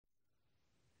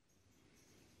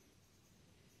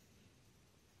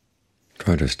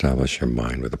Try to establish your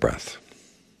mind with the breath.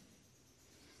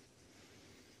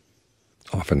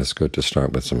 Often it's good to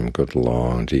start with some good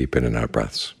long, deep in and out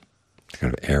breaths to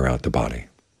kind of air out the body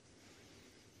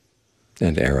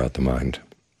and air out the mind.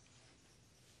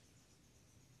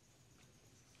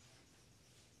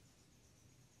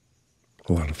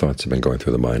 A lot of thoughts have been going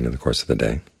through the mind in the course of the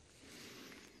day,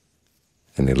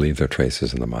 and they leave their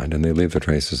traces in the mind, and they leave their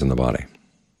traces in the body.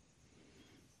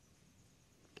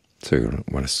 So you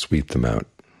want to sweep them out.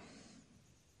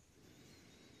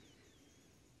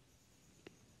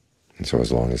 And so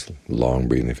as long as long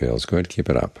breathing feels good, keep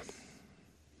it up.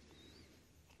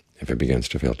 If it begins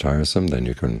to feel tiresome, then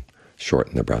you can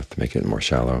shorten the breath to make it more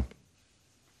shallow,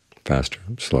 faster,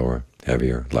 slower,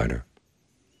 heavier, lighter,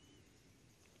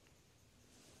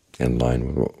 in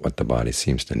line with what the body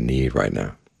seems to need right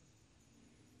now.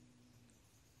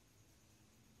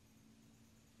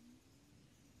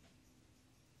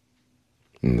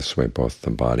 In this way, both the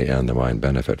body and the mind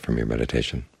benefit from your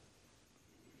meditation.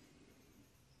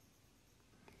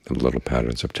 The little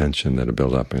patterns of tension that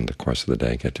build up in the course of the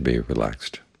day get to be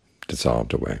relaxed,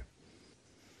 dissolved away.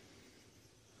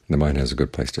 The mind has a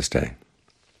good place to stay.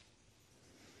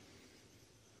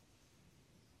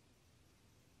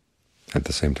 At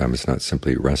the same time, it's not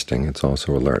simply resting, it's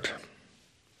also alert.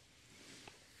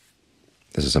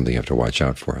 This is something you have to watch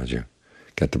out for as you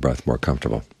get the breath more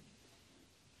comfortable.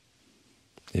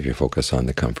 If you focus on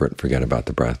the comfort, forget about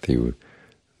the breath, you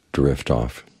drift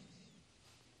off.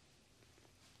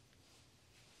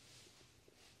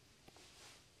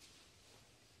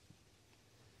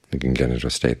 You can get into a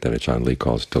state that Ajaan Lee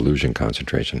calls delusion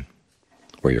concentration,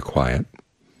 where you're quiet,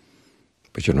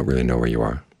 but you don't really know where you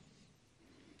are,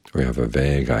 or you have a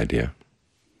vague idea,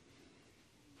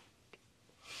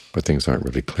 but things aren't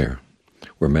really clear.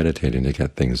 We're meditating to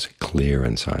get things clear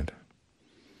inside.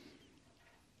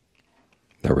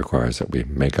 That requires that we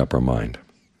make up our mind.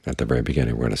 At the very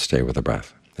beginning, we're going to stay with the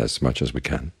breath as much as we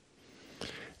can.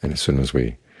 And as soon as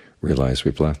we realize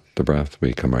we've left the breath,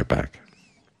 we come right back.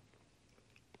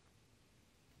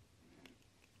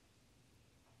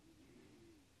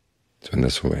 So in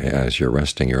this way, as you're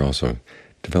resting, you're also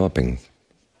developing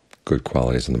good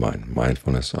qualities in the mind: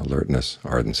 mindfulness, alertness,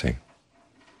 ardency.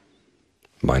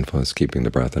 Mindfulness, keeping the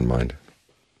breath in mind,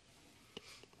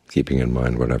 keeping in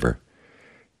mind whatever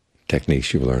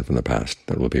techniques you've learned from the past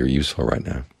that will be useful right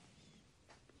now.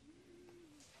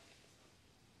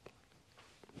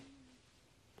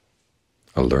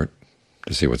 Alert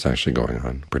to see what's actually going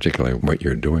on, particularly what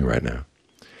you're doing right now.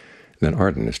 And then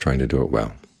ardent is trying to do it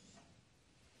well.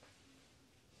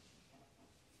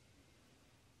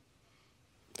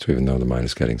 So even though the mind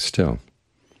is getting still,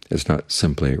 it's not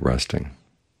simply resting.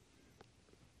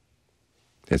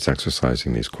 It's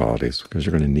exercising these qualities, because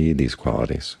you're going to need these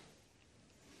qualities.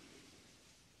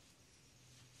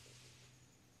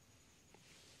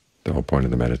 The whole point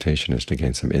of the meditation is to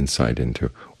gain some insight into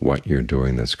what you're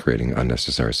doing that's creating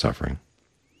unnecessary suffering.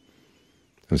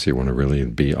 And so you want to really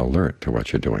be alert to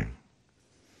what you're doing,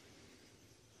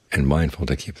 and mindful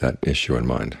to keep that issue in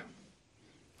mind.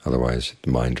 Otherwise, the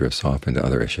mind drifts off into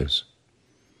other issues.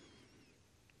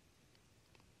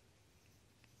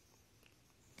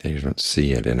 And you don't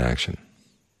see it in action.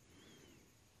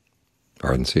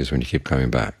 Ardency is when you keep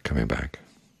coming back, coming back.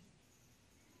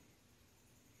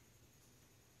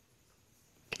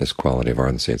 This quality of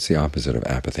ardency, it's the opposite of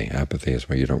apathy. Apathy is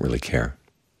where you don't really care,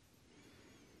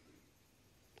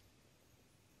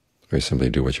 where you simply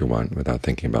do what you want without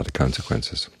thinking about the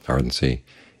consequences. Ardency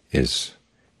is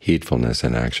heedfulness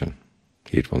in action.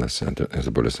 Heedfulness, as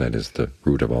the Buddha said, is the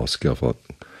root of all skillful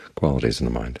qualities in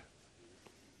the mind.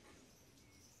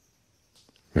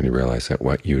 When you realize that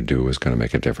what you do is going to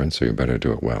make a difference, so you better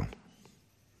do it well.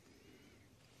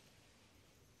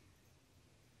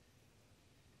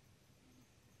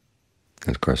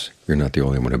 And of course, you're not the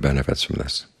only one who benefits from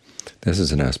this. This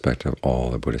is an aspect of all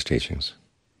the Buddhist teachings.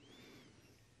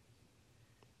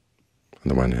 On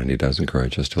the one hand, he does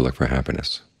encourage us to look for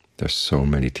happiness. There's so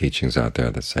many teachings out there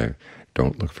that say,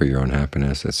 don't look for your own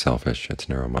happiness, it's selfish, it's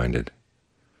narrow-minded.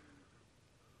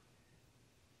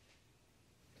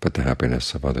 Put the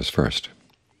happiness of others first.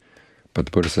 But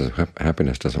the Buddha says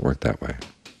happiness doesn't work that way.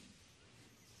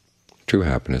 True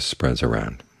happiness spreads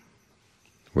around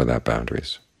without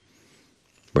boundaries.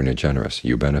 When you're generous,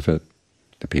 you benefit,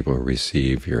 the people who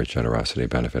receive your generosity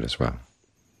benefit as well.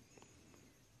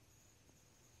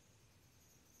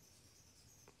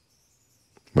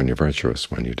 When you're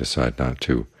virtuous, when you decide not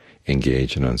to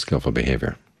engage in unskillful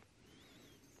behavior,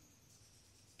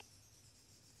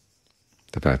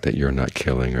 the fact that you're not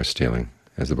killing or stealing,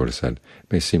 as the Buddha said,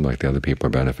 may seem like the other people are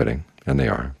benefiting, and they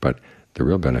are, but the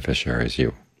real beneficiary is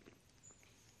you.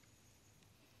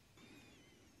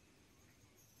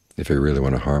 If you really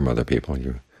want to harm other people,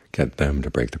 you get them to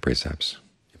break the precepts.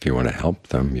 If you want to help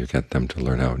them, you get them to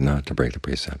learn how not to break the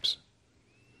precepts.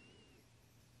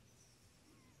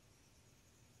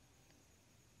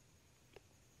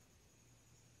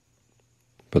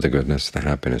 But the goodness, the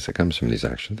happiness that comes from these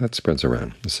actions, that spreads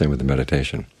around. The same with the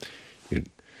meditation. You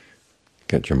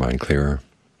get your mind clearer,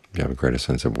 you have a greater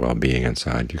sense of well-being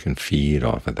inside, you can feed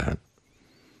off of that.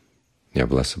 You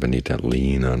have less of a need to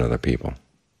lean on other people.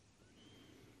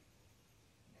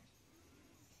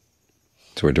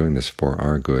 So we're doing this for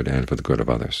our good and for the good of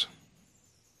others.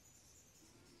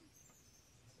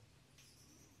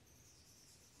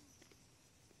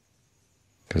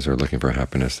 Because we're looking for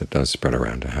happiness that does spread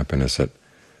around, a happiness that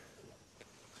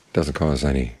doesn't cause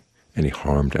any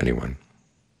harm to anyone,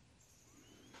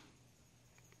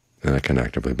 and that can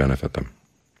actively benefit them.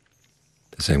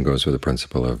 The same goes with the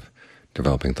principle of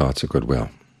developing thoughts of goodwill.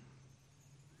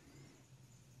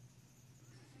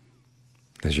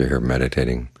 As you're here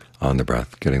meditating on the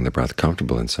breath, getting the breath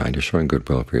comfortable inside, you're showing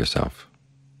goodwill for yourself.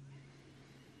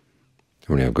 And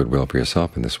when you have goodwill for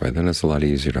yourself in this way, then it's a lot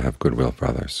easier to have goodwill for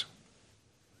others.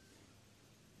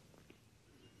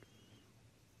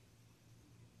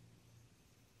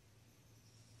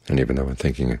 And even though we're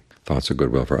thinking thoughts of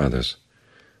goodwill for others,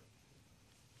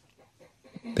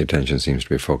 the attention seems to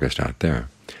be focused out there.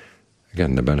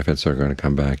 Again, the benefits are going to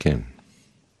come back in.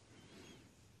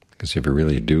 Because if you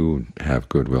really do have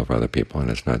goodwill for other people, and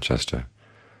it's not just a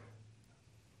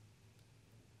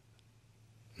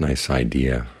nice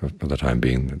idea for the time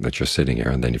being that you're sitting here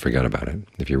and then you forget about it,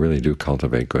 if you really do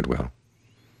cultivate goodwill,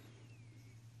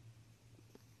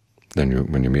 then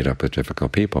when you meet up with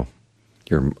difficult people,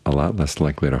 you're a lot less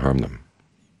likely to harm them.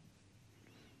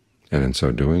 And in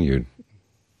so doing, you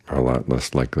are a lot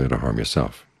less likely to harm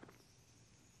yourself.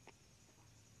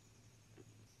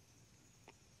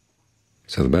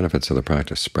 So the benefits of the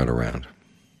practice spread around.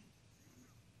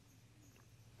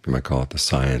 You might call it the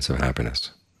science of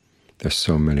happiness. There's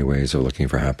so many ways of looking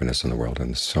for happiness in the world,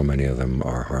 and so many of them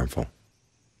are harmful,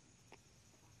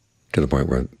 to the point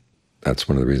where that's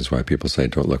one of the reasons why people say,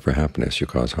 don't look for happiness, you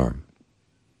cause harm.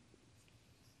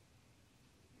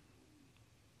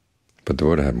 But the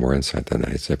Buddha had more insight than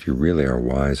that. He said, if you really are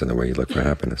wise in the way you look for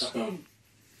happiness,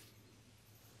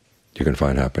 you can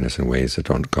find happiness in ways that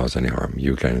don't cause any harm.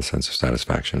 You gain a sense of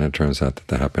satisfaction. And it turns out that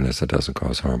the happiness that doesn't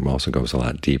cause harm also goes a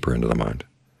lot deeper into the mind.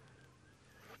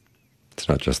 It's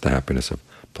not just the happiness of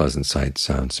pleasant sights,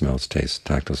 sounds, smells, tastes,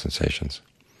 tactile sensations.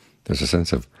 There's a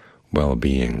sense of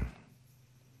well-being.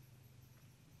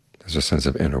 There's a sense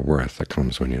of inner worth that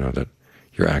comes when you know that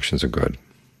your actions are good.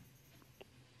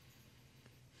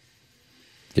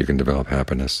 You can develop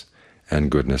happiness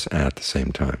and goodness at the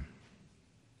same time.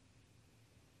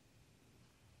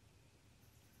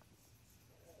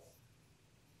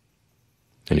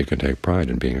 And you can take pride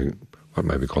in being what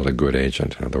might be called a good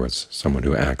agent, in other words, someone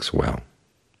who acts well.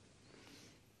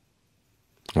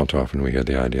 All too often we hear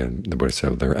the idea, the Buddha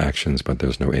said, there are actions, but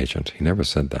there's no agent. He never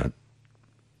said that.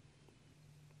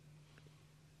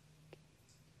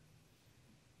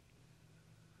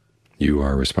 You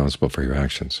are responsible for your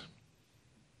actions.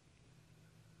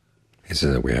 He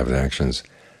says that we have the actions,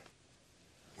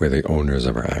 we're the owners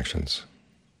of our actions.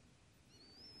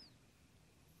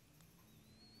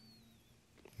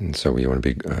 And so we want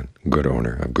to be a good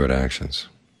owner of good actions.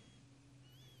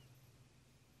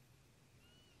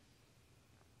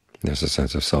 There's a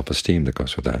sense of self-esteem that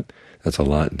goes with that. That's a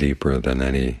lot deeper than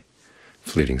any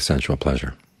fleeting sensual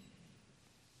pleasure.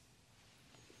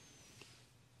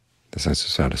 The sense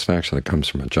of satisfaction that comes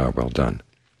from a job well done.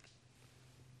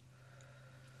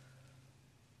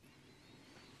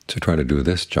 So try to do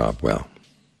this job well.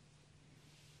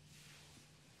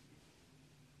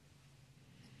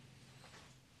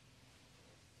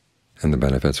 And the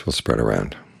benefits will spread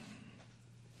around.